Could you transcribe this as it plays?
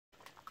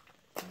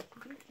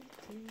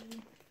2.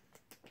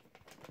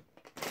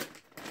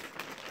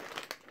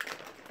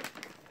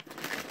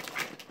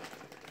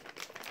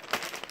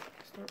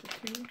 Start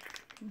with 2.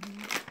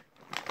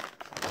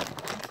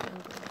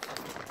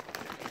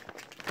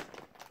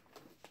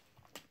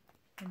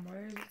 And why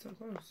is it so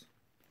close?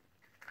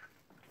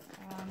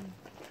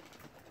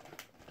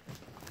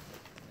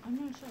 I'm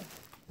not sure.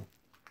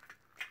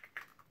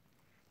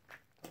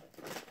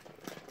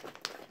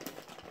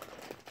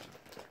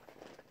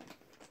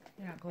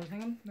 You're not closing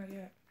them? Not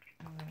yet.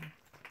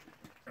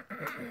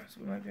 Okay.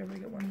 So we might be able to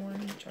get one more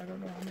in each. I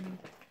don't know how many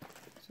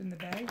is in the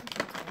bag.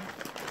 That's all.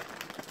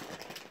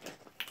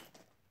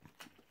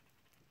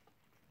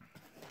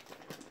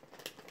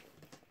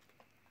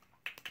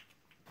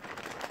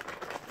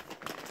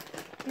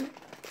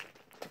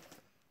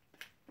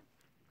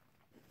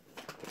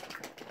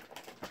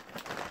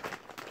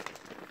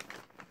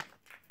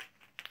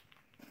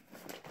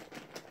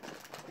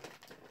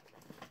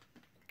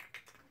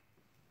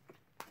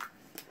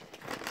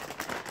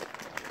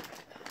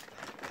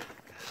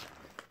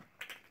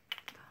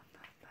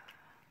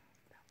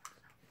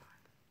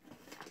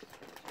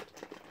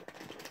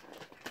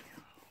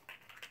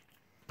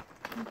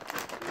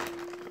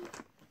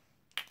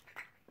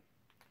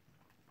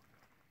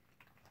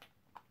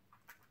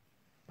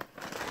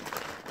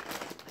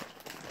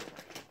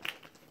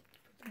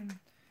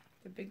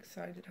 The big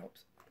side, it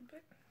helps a little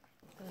bit.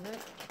 Does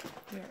it?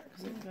 Yeah,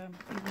 because it evens it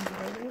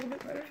out a little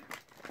bit better.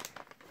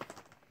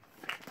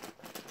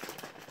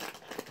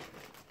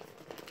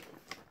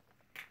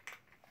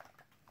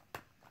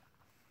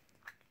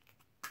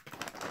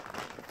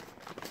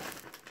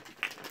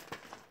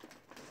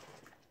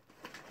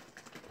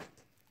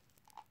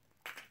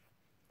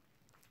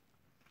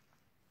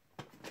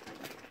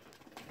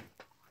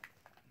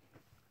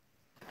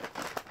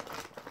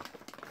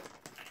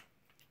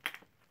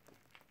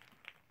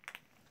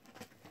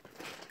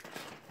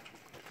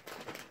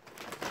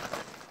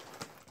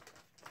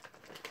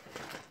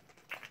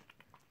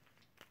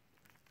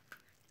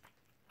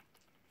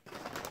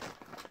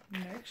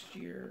 Next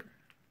year,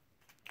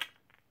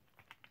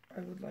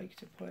 I would like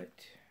to put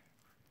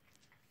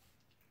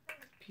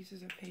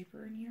pieces of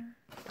paper in here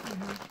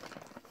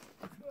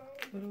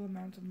with little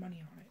amounts of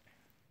money on it,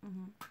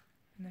 and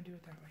then do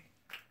it that way.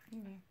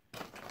 Okay.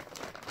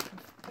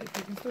 Like,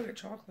 you can still get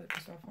chocolate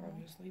and stuff,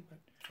 obviously, but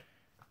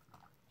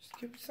just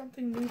give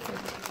something new for the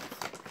kids.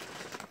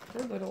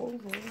 They're little,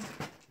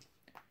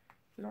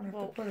 we don't have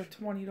to put a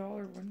 $20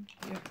 one.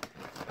 Yeah.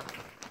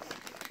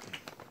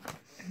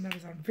 And that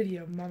was on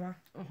video, Mama.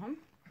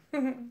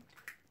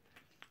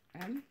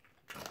 And?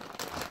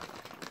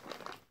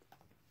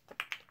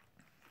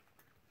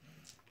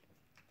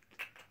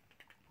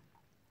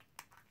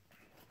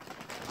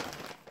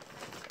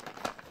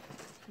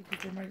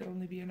 Because there might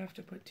only be enough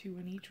to put 2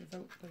 in each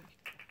without, like,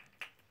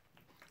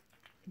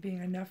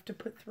 being enough to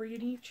put 3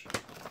 in each.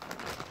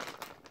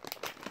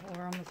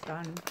 We're almost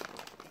done.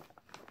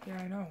 Yeah,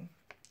 I know.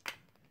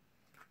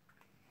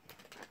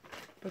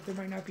 But there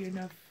might not be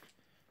enough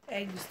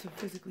eggs to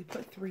physically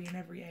put 3 in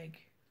every egg.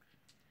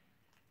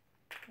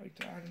 I'd like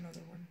to add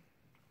another one.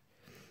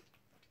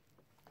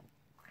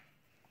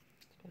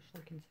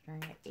 Especially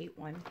considering I ate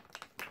one.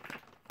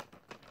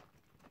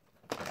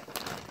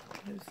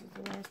 This is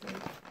the last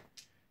egg,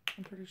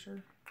 I'm pretty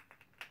sure.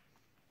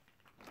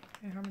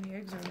 And how many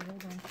eggs are there?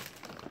 Hold on.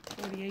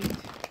 48.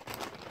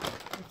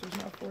 If there's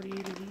not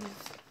 48 of these,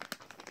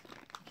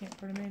 you can't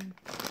put them in.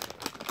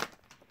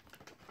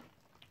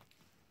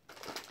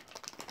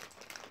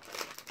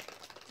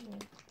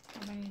 Well,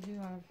 how many do you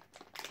have?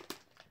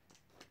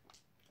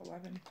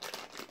 11.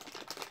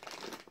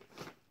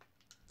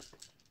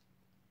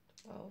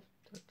 12,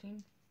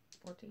 13,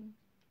 14,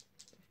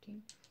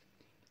 15,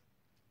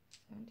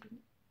 17,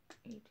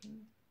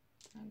 18,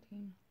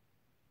 19,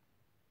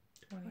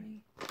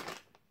 20.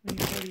 We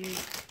need 48.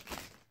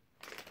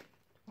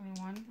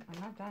 21. I'm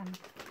not done.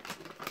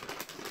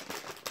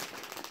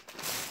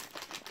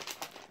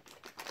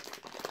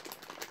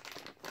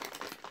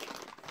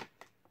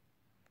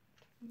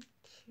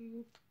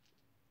 22,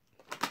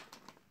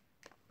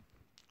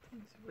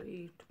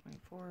 23,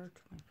 24,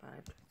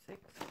 25,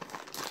 26.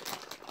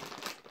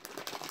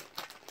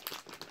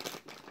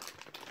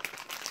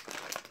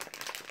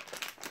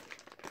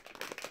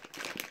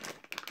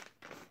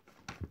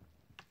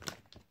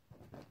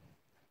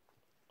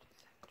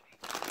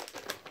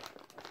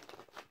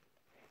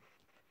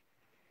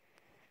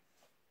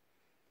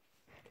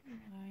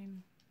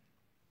 Nine,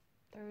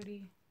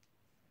 30,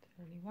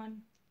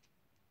 31,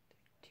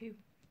 32,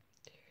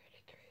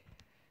 33,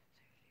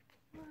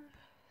 34,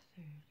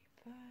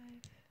 35,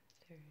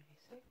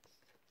 36,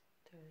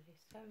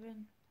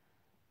 37,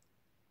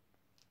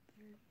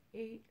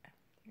 38,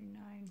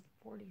 39,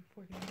 40,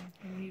 49.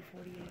 And we need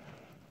 48.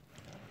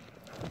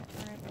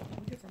 Alright,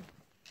 We'll get some.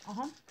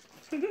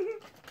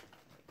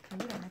 And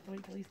we don't have to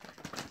wait till Easter.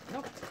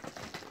 Nope.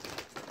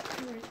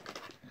 Alright.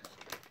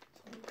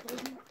 So we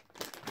close them up.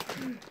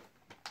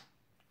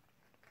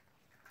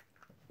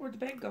 Where'd the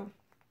bag go?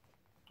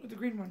 With the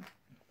green one?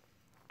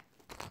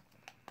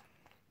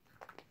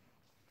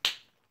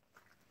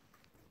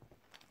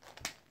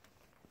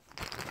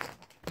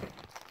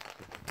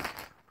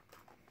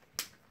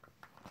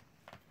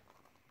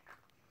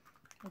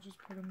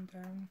 them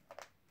down.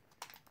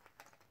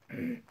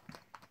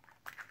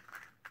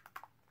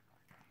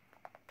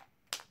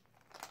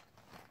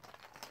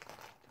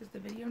 Does the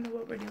video know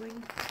what we're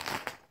doing?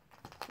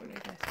 We're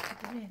going to put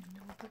them in.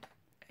 We'll put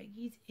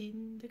eggies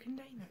in the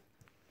container.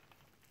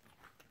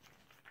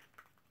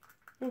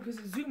 Oh, because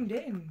it zoomed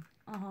in.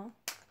 Uh-huh.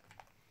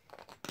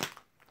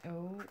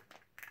 Oh.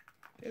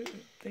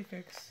 They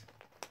fix.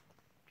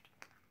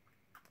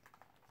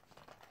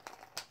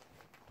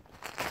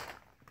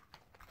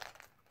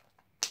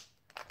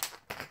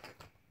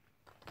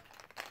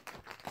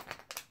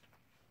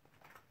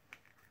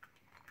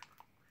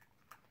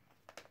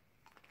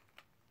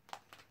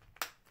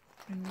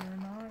 And we are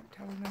not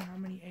telling them how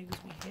many eggs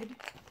we hid.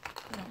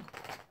 No.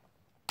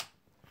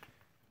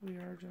 We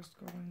are just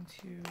going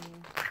to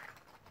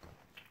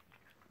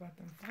let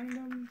them find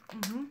them.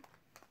 Mm-hmm.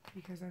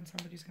 Because then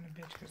somebody's going to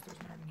bitch because there's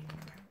not even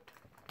one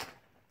out.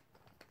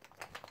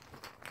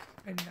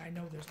 And I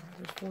know there's not.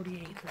 There's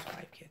 48. There's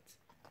 5 kids.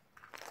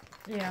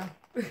 Yeah.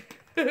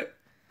 So,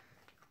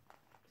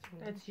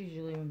 That's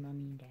usually when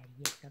mommy and daddy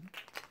get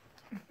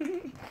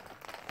them.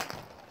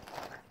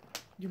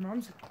 your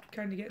mom's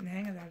kind of getting the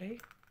hang of that, eh?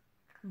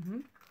 Mm-hmm.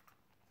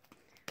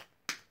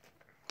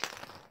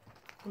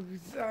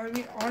 Because, I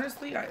mean,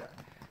 honestly,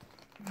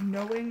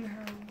 knowing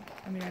how...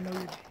 I mean, I know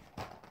you're...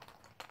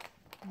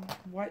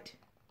 What?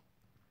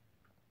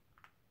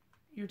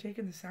 You're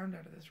taking the sound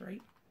out of this,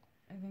 right?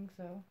 I think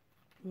so.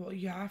 Well,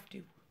 you have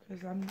to,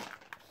 because I'm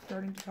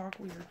starting to talk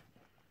weird.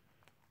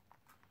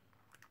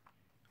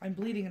 I'm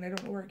bleeding and I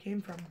don't know where it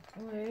came from.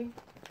 Okay.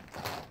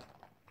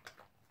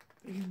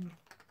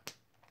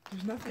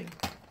 There's nothing.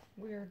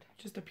 Weird.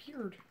 It just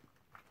appeared.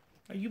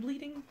 Are you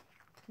bleeding?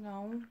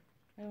 No,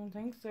 I don't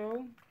think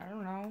so. I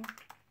don't know.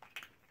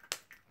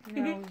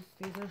 No,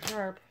 these are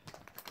sharp.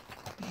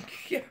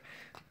 Yeah.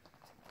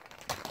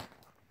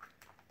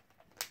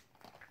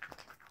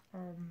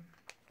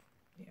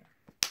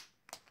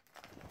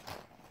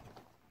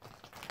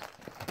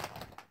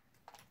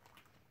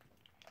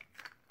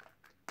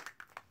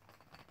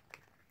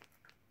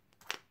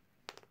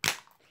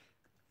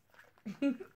 Yeah.